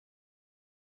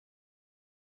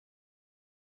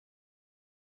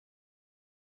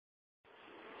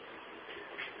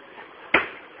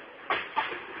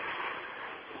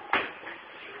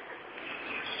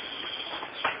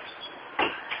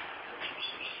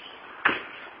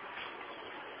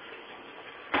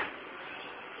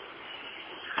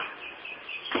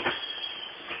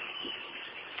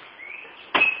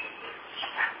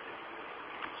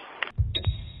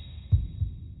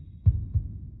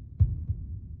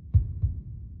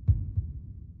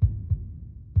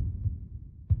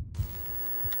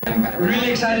I'm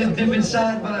really excited, a bit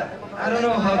sad, but I don't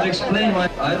know how to explain my...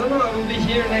 I don't know, I will be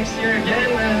here next year again.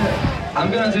 I'm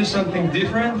gonna do something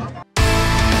different.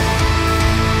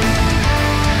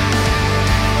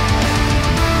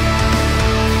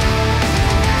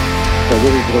 Εγώ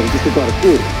είμαι πρωταγωνιστής του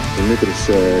παρκούρ, Δημήτρης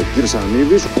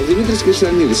Κρυσανίδης. Ο Δημήτρης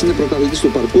Κρυσανίδης είναι πρωταγωνιστής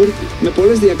του παρκούρ με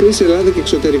πολλές διακρίσεις Ελλάδα και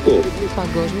εξωτερικό. Ο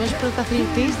παγκόσμιος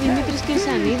πρωταθλητής Δημήτρης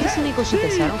Κρυσανίδης είναι 24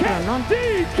 χρονών.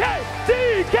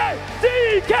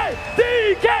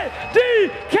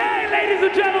 DK, ladies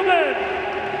and gentlemen!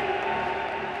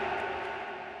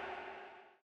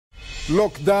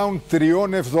 Lockdown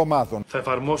 3 εβδομάδων. Θα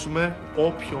εφαρμόσουμε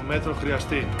όποιο μέτρο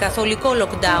χρειαστεί. Καθολικό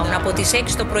lockdown από τις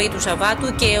 6 το πρωί του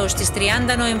Σαββάτου και έως τις 30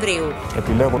 Νοεμβρίου.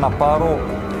 Επιλέγω να πάρω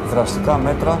δραστικά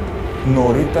μέτρα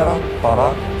νωρίτερα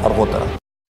παρά αργότερα.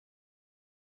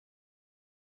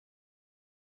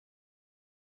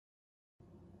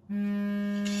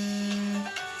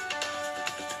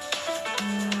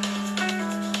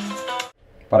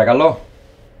 Παρακαλώ.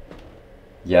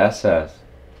 Γεια σας.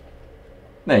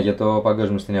 Ναι, για το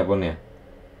παγκόσμιο στην Ιαπωνία.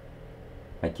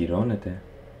 Ακυρώνεται.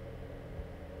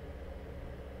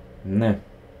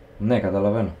 Ναι,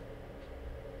 καταλαβαίνω.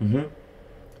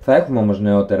 Θα έχουμε όμως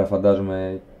νεότερα,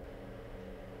 φαντάζομαι.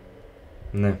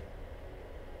 Ναι.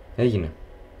 Έγινε,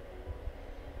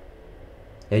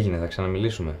 θα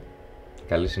ξαναμιλήσουμε.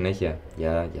 Καλή συνέχεια.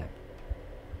 Γεια.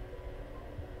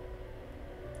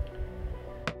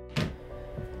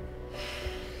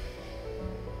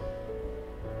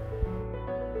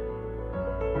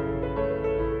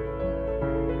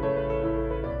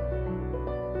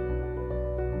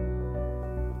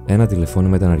 Ένα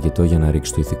τηλεφώνημα ήταν αρκετό για να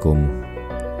ρίξω το ηθικό μου.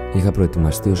 Είχα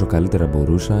προετοιμαστεί όσο καλύτερα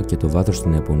μπορούσα και το βάθος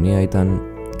στην Ιαπωνία ήταν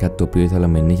κάτι το οποίο ήθελα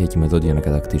με νύχια και με δόντια να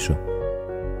κατακτήσω.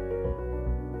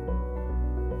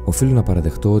 Οφείλω να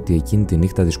παραδεχτώ ότι εκείνη τη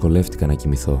νύχτα δυσκολεύτηκα να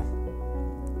κοιμηθώ.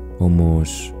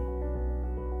 Όμως,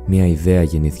 μια ιδέα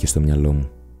γεννήθηκε στο μυαλό μου.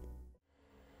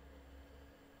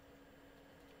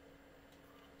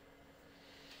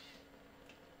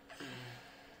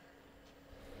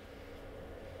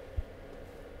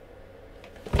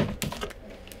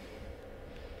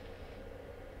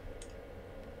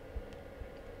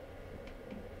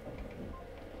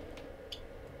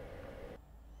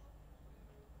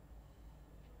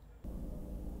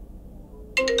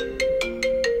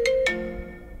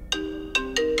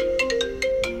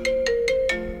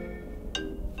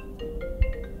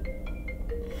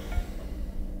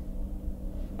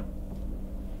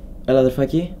 Έλα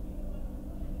αδερφάκι.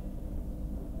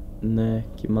 Ναι,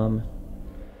 κοιμάμαι.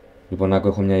 Λοιπόν, άκου,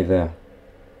 έχω μια ιδέα.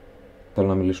 Θέλω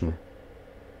να μιλήσουμε.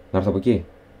 Να έρθω από εκεί.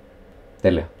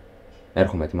 Τέλεια.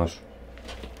 Έρχομαι, ετοιμάσου.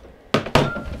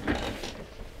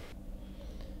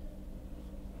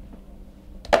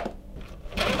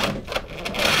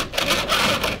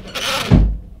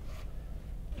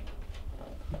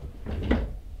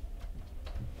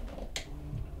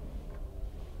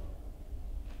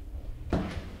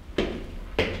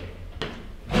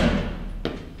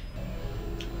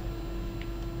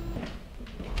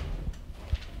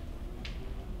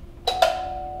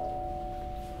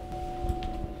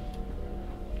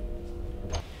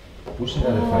 Πού είσαι,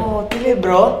 αδερφάκι? Τι λέει,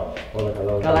 μπρο? Όλα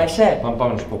καλά. Καλά είσαι?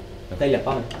 Πάμε να σου πω. Τέλεια,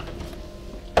 πάμε.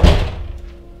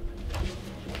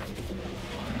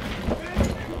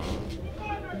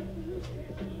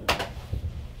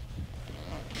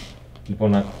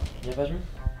 Λοιπόν, άκου. Για πες μου.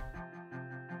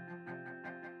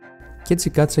 Κι έτσι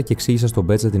κάτσα και εξήγησα στον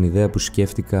Πέτσα την ιδέα που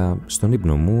σκέφτηκα στον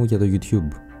ύπνο μου για το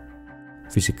YouTube.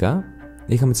 Φυσικά,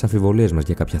 είχαμε τις αμφιβολίες μας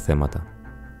για κάποια θέματα.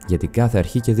 Γιατί κάθε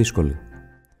αρχή και δύσκολη.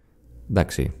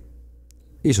 Εντάξει,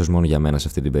 ίσως μόνο για μένα σε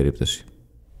αυτή την περίπτωση.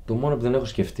 Το μόνο που δεν έχω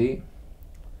σκεφτεί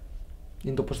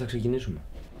είναι το πώς θα ξεκινήσουμε.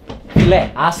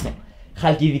 Φιλέ, άστο.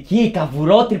 Χαλκιδική,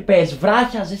 καβουρότρυπες,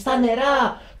 βράχια, ζεστά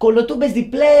νερά, κολοτούμπες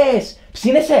διπλές.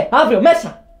 Ψήνεσαι, αύριο,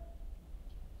 μέσα!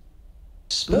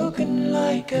 Spoken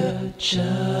like a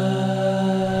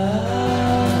child.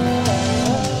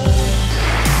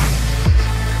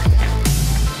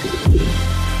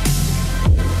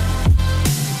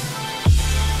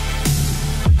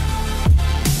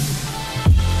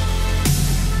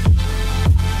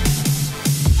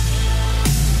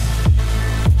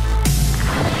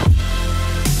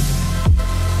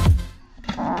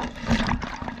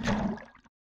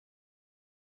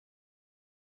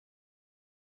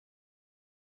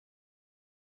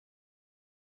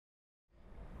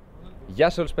 Γεια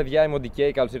σας όλους παιδιά, είμαι ο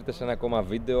DK, καλώς ήρθατε σε ένα ακόμα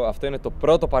βίντεο. Αυτό είναι το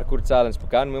πρώτο parkour challenge που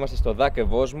κάνουμε. Είμαστε στο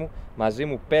μου, μαζί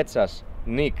μου Πέτσας,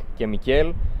 Νικ και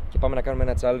Μικέλ. Και πάμε να κάνουμε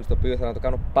ένα challenge το οποίο ήθελα να το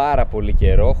κάνω πάρα πολύ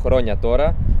καιρό, χρόνια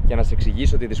τώρα, για να σας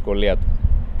εξηγήσω τη δυσκολία του.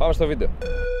 Πάμε στο βίντεο.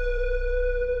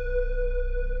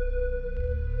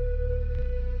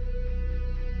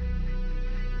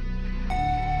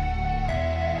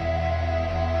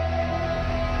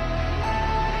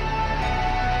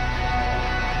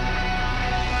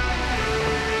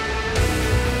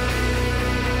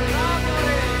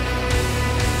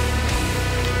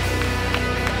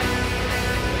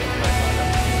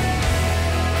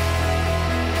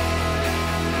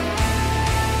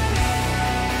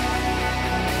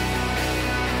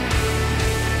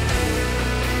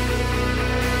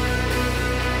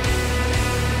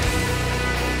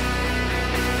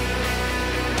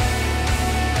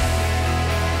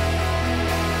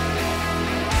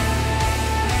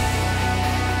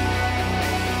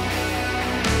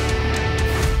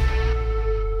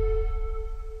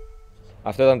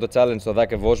 Αυτό ήταν το challenge στο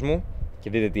δάκευός μου και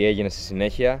δείτε τι έγινε στη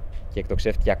συνέχεια και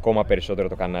εκτοξεύτηκε ακόμα περισσότερο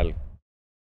το κανάλι.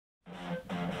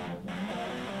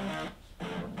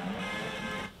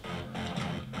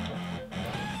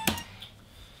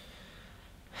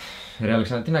 Ρε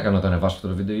Αλεξάνδρα, τι να κάνω, το ανεβάσω αυτό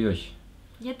το βίντεο ή όχι?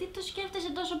 Γιατί το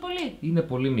σκέφτεσαι τόσο πολύ? Είναι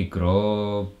πολύ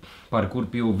μικρό, parkour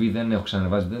POV δεν έχω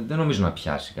ξανανεβάσει, δεν νομίζω να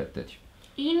πιάσει κάτι τέτοιο.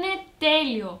 Είναι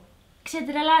τέλειο.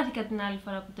 Ξετρελάθηκα την άλλη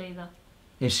φορά που το είδα.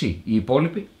 Εσύ, οι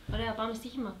υπόλοιποι? Ωραία, πάμε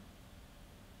στοίχημα.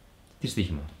 Τι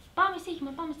στοίχημα? Πάμε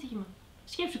στοίχημα.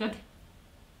 Σκέψου κάτι.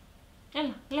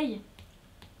 Έλα, λέγε.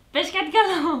 Πες κάτι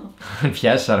καλό.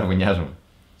 Πιάσεις αραβωνιάζομαι.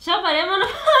 Σώπα ρε, μόνο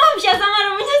πιάσα θα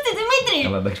μαρομονιαστεί, Δημήτρη.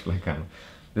 Καλά, εντάξει, πλάκα κάνω.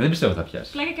 Δεν πιστεύω ότι θα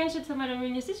πιάσει. Πλάκα κάνεις ότι θα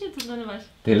μαρομονιαστείς ή ότι θα το ανεβάσει?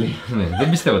 Τελείω, ναι. Δεν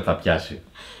πιστεύω ότι θα πιάσει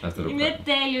αυτό το πράγμα. Είναι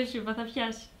τέλειο, σου είπα, θα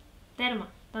πιάσει. Τέρμα.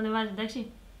 Το ανεβάζει, εντάξει.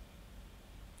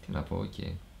 Τι να πω, οκ.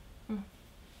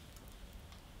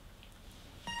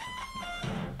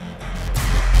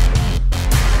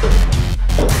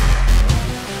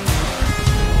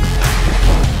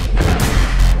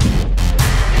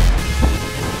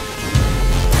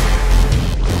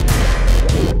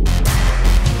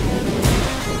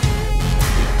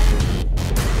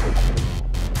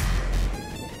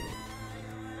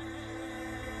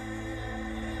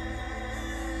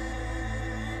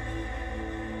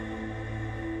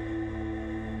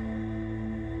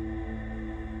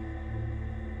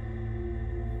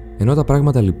 Ενώ τα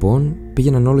πράγματα λοιπόν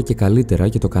πήγαιναν όλο και καλύτερα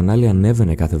και το κανάλι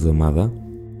ανέβαινε κάθε εβδομάδα,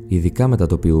 ειδικά μετά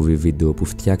το POV βίντεο που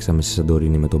φτιάξαμε στη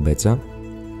Σαντορίνη με τον Πέτσα,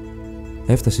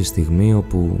 έφτασε η στιγμή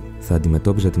όπου θα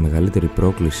αντιμετώπιζα τη μεγαλύτερη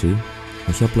πρόκληση,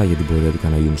 όχι απλά για την πορεία του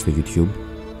καναλιού μου στο YouTube,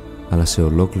 αλλά σε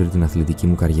ολόκληρη την αθλητική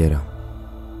μου καριέρα.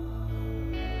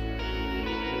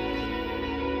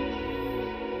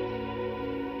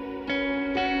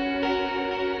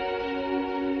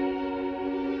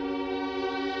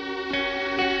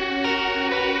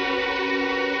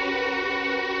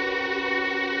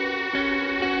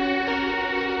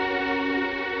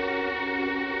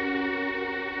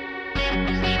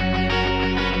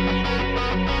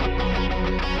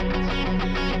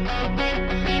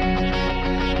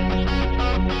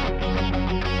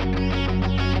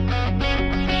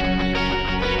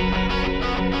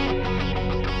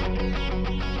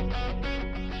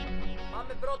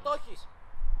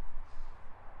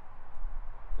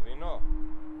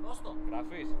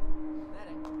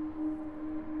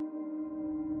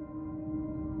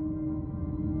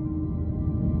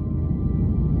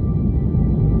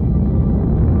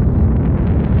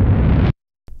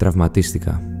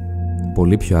 Τραυματίστηκα.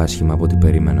 Πολύ πιο άσχημα από ό,τι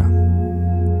περίμενα.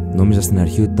 Νόμιζα στην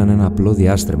αρχή ότι ήταν ένα απλό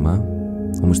διάστρεμα,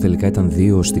 όμως τελικά ήταν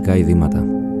 2 οστικά ειδήματα.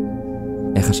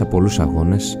 Έχασα πολλούς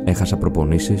αγώνες, έχασα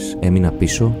προπονήσεις, έμεινα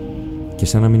πίσω και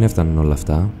σαν να μην έφταναν όλα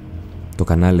αυτά, το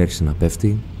κανάλι άρχισε να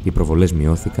πέφτει, οι προβολές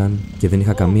μειώθηκαν και δεν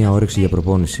είχα καμία όρεξη για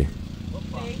προπόνηση.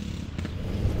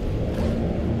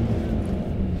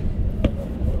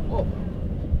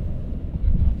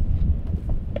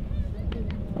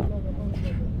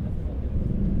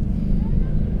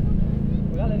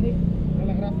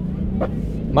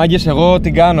 Μάγκες, εγώ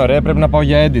την κάνω ρε, πρέπει να πάω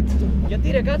για edit.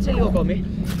 Γιατί ρε, κάτσε λίγο ακόμη.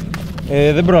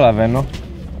 Δεν προλαβαίνω.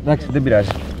 Εντάξει, δεν πειράζει.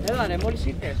 Έλα ρε, μόλις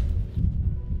ήρθες.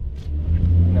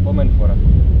 Την επόμενη φορά.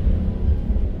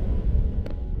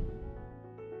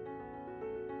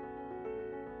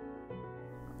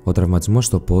 Ο τραυματισμός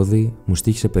στο πόδι μου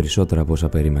στοίχησε περισσότερα από όσα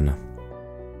περίμενα.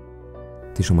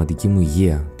 Τη σωματική μου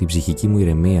υγεία, την ψυχική μου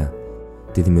ηρεμία,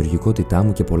 τη δημιουργικότητά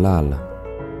μου και πολλά άλλα.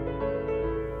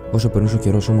 Όσο περνούσε ο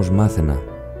καιρός όμως μάθαινα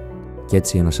κι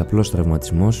έτσι ένας απλός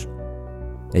τραυματισμός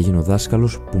έγινε ο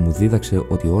δάσκαλος που μου δίδαξε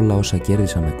ότι όλα όσα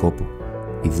κέρδισα με κόπο,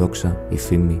 η δόξα, η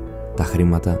φήμη, τα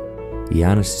χρήματα, η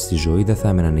άνεση στη ζωή δεν θα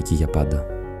έμεναν εκεί για πάντα.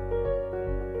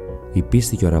 Η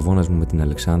πίστη και ο αραβώνας μου με την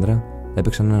Αλεξάνδρα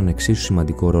έπαιξαν έναν εξίσου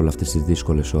σημαντικό ρόλο αυτές τις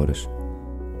δύσκολες ώρες.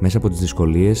 Μέσα από τις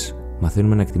δυσκολίες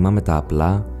μαθαίνουμε να εκτιμάμε τα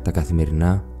απλά, τα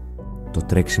καθημερινά, το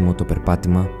τρέξιμο, το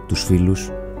περπάτημα, τους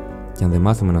φίλους, και αν δεν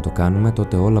μάθουμε να το κάνουμε,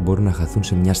 τότε όλα μπορούν να χαθούν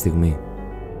σε μια στιγμή.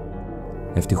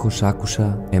 Ευτυχώς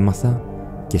άκουσα, έμαθα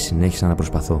και συνέχισα να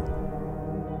προσπαθώ.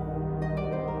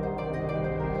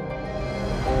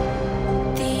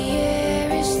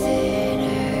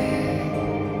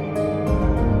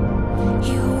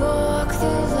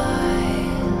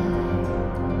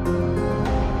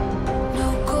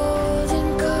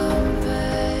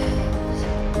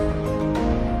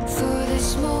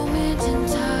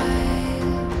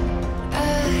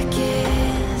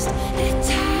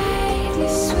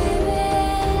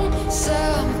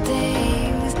 Some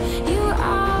things you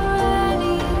are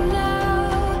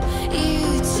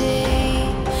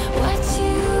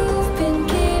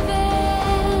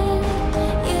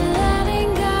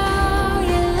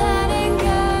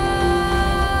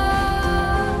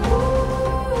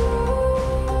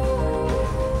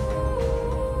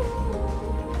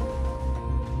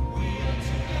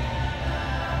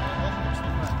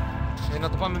να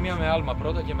το πάμε μία με άλμα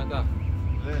πρώτα και μετά.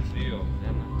 2,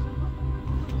 1.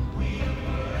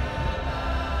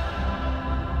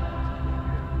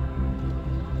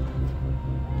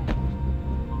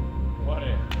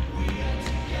 Ωραία.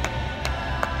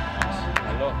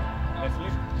 Καλό.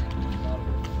 Νεφλίπ.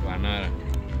 Βανάρα.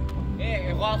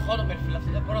 Εγώ αγχώνομαι φίλε,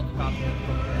 αυτό δεν μπορώ να το κάνω.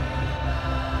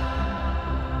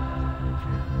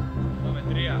 Πάμε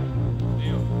 3,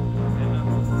 2, 1.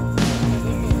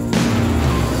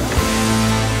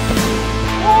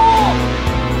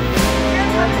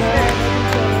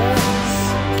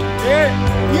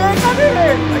 Τι έκανε!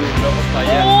 Λόγος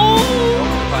παλιά.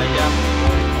 Λόγος παλιά.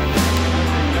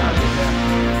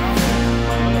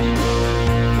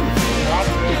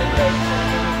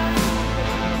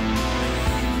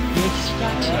 Τι έχεις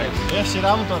φτιάξει?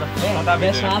 Σειρά μου τώρα.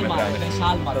 Δες άλμα,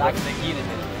 εντάξει, δεν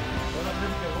γίνεται.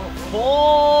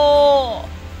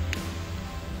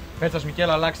 Πέτσας, Μικέλ,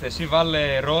 αλλάξτε. Εσύ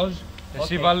βάλε ροζ,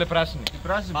 εσύ βάλε πράσινη. Η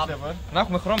πράσινη πιστεύω, Να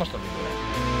έχουμε χρώμα στο βίντεο.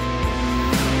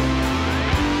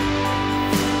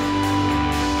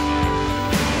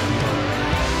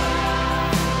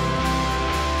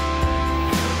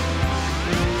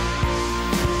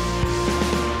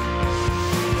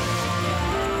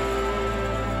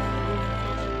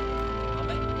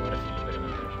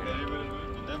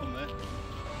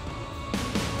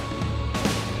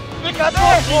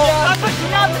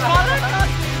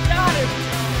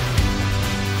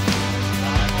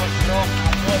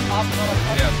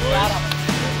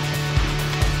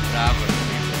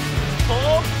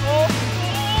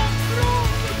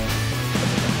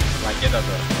 Πλακέτα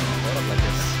τώρα. Τώρα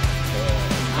πλακέτα.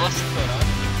 Άσε τώρα.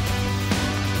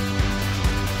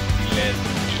 Τι λες.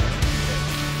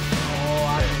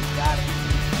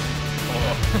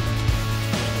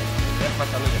 Δεν πας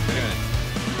τα λόγια, περίμενε.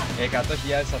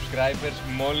 100.000 subscribers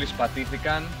μόλις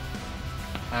πατήθηκαν.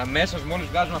 Αμέσως μόλις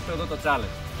βγάζουμε αυτό εδώ το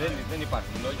challenge. Δεν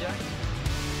υπάρχουν λόγια.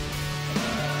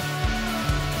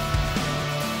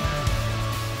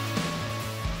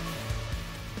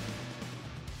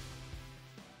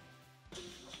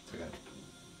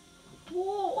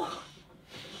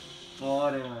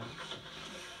 Ωραία.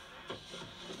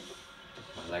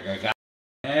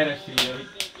 Ρε φίλε.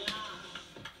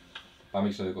 Πάμε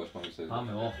και στο δικό σου,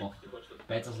 Πάμε, όχο.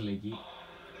 Πέτσας λέγει.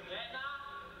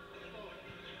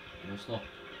 Γνωστό.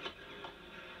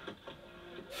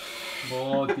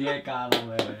 Τι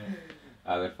έκαναμε ρε.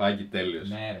 Αδερφάκι, τέλειος.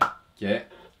 Ναι ρε. Και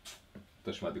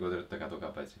το σημαντικότερο είναι το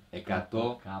 100k έτσι.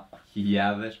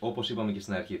 100.000, όπως είπαμε και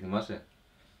στην αρχή, θυμάσαι.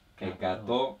 100.000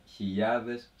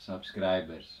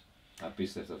 subscribers.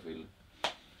 Απίστευτο φίλε.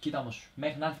 Κοίτα όμως,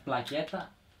 μέχρι να έρθει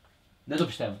πλακέτα, δεν το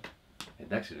πιστεύω.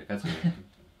 Εντάξει ρε, κάτσε.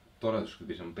 Τώρα τους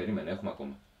χτυπήσαμε, περίμενε, έχουμε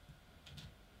ακόμα.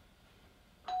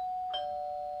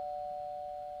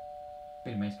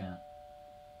 Περιμένεις κανένα?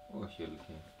 Όχι,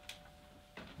 αλήθεια.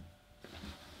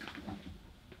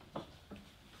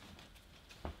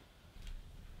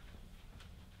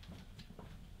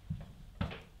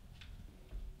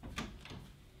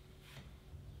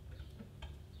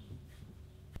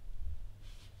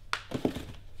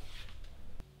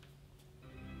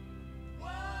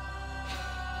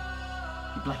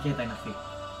 Η πλακέτα είναι αυτή.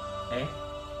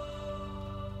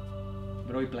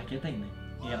 Μπρο, η πλακέτα είναι.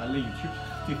 Για να λέει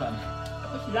YouTube, τι θα είναι.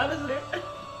 100.000 ρε.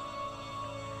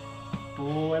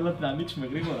 Πω, έλα την ανοίξουμε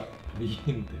γρήγορα. Δεν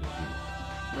γίνεται ρε.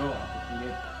 Μπρο,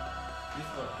 αποκλείεται.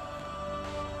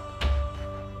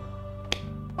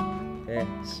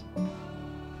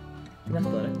 Τι είναι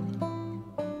αυτό ρε.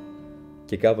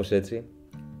 Και κάπως έτσι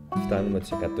φτάνουμε τους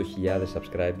 100.000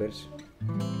 subscribers.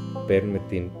 Παίρνουμε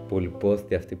την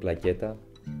πολυπόθητη αυτή πλακέτα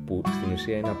που στην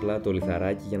ουσία είναι απλά το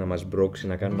λιθαράκι για να μας μπρώξει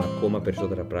να κάνουμε ακόμα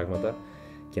περισσότερα πράγματα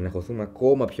και να χωθούμε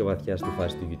ακόμα πιο βαθιά στη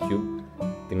φάση του YouTube,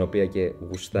 την οποία και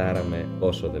γουστάραμε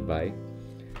όσο δεν πάει.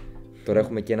 Τώρα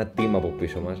έχουμε και ένα team από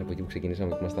πίσω μας, από εκεί που ξεκινήσαμε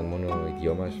που ήμασταν μόνο οι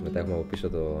δυο μας. Μετά έχουμε από πίσω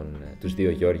τους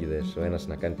δύο Γιώργηδες, ο ένας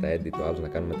να κάνει τα edit, ο άλλος να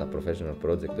κάνουμε τα professional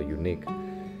project, το unique,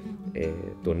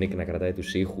 το Νικ να κρατάει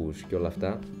τους ήχους και όλα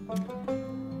αυτά.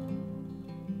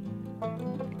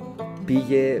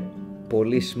 Πήγε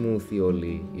πολύ smooth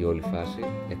η όλη φάση,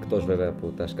 εκτός βέβαια από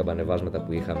τα σκαμπανεβάσματα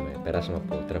που είχαμε. Περάσαμε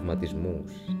από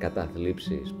τραυματισμούς,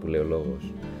 καταθλίψεις που λέει ο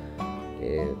λόγος.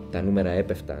 Τα νούμερα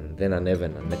έπεφταν, δεν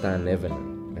ανέβαιναν, μετά ανέβαιναν.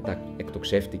 Μετά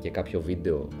εκτοξεύτηκε κάποιο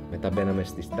βίντεο, μετά μπαίναμε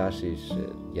στις τάσεις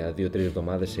για 2-3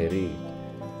 εβδομάδες σερί.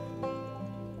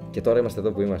 Και τώρα είμαστε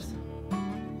εδώ που είμαστε.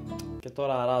 Και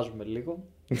τώρα αράζουμε λίγο,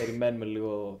 περιμένουμε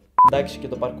λίγο. Εντάξει, και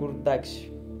το parkour,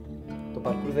 εντάξει. Το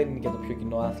parkour δεν είναι και το πιο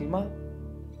κοινό άθλημα.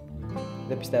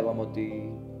 Δεν πιστεύαμε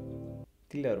ότι...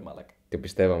 Τι λέω ρε μαλάκα. Και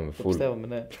πιστεύαμε, Το πιστεύαμε,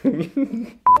 ναι.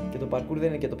 Και το parkour δεν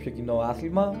είναι και το πιο κοινό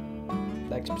άθλημα.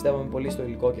 Εντάξει, πιστεύαμε πολύ στο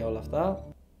υλικό και όλα αυτά.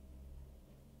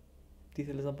 Τι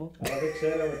θέλεις να πω? Αλλά δεν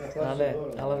ξέραμε θα φτάσουμε ναι,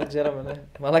 εδώ. αλλά δεν ξέραμε, ναι.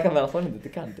 Μαλάκα μαραθώνετε, τι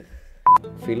κάνετε?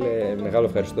 Φίλε, μεγάλο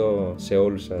ευχαριστώ σε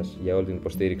όλους σας για όλη την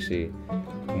υποστήριξη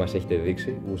που μας έχετε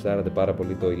δείξει. Γουστάρατε πάρα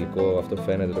πολύ το υλικό, αυτό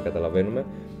φαίνεται, το καταλαβαίνουμε.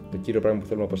 Το κύριο πράγμα που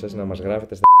θέλουμε από εσάς είναι να μας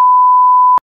γράφετε στα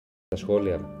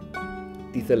σχόλια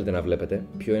τι θέλετε να βλέπετε,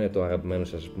 ποιο είναι το αγαπημένο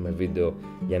σας, ας πούμε, βίντεο,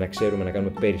 για να ξέρουμε να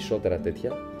κάνουμε περισσότερα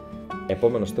τέτοια.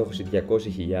 Επόμενος στόχος οι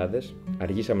 200.000.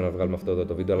 Αργήσαμε να βγάλουμε αυτό εδώ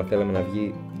το βίντεο, αλλά θέλαμε να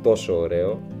βγει τόσο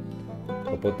ωραίο.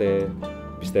 Οπότε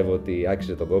πιστεύω ότι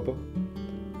άξιζε τον κόπο.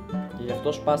 Και γι'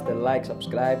 αυτό σπάστε like,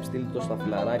 subscribe, στείλτε το στα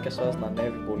φιλαράκια σας, να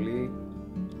ανέβει πολύ.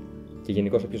 Και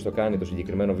γενικώς όποιος το κάνει το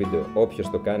συγκεκριμένο βίντεο, όποιος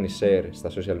το κάνει share στα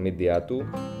social media του,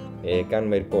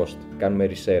 κάνουμε repost, κάνουμε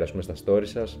reshare, ας πούμε, στα stories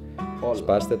σας. Όλα.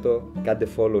 Σπάστε το, κάντε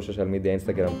follow social media,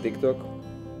 Instagram, TikTok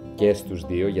και στους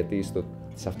δύο, γιατί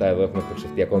σε αυτά εδώ έχουμε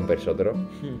προσεχτεί ακόμη περισσότερο.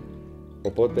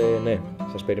 Οπότε ναι,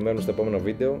 σας περιμένουμε στο επόμενο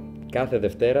βίντεο, κάθε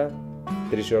Δευτέρα,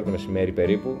 3 ώρα το μεσημέρι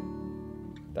περίπου,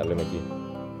 τα λέμε εκεί.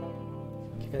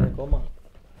 Και κάτι ακόμα.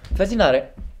 Φέτς να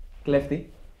ρε, κλέφτη.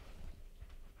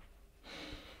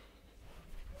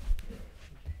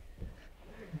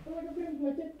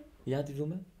 Για να τη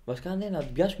δούμε. Βασικά ναι, να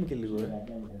την πιάσουμε και λίγο ρε.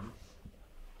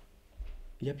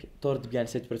 Τώρα την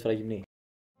πιάνεις έτσι πρώτη φορά γυμνή.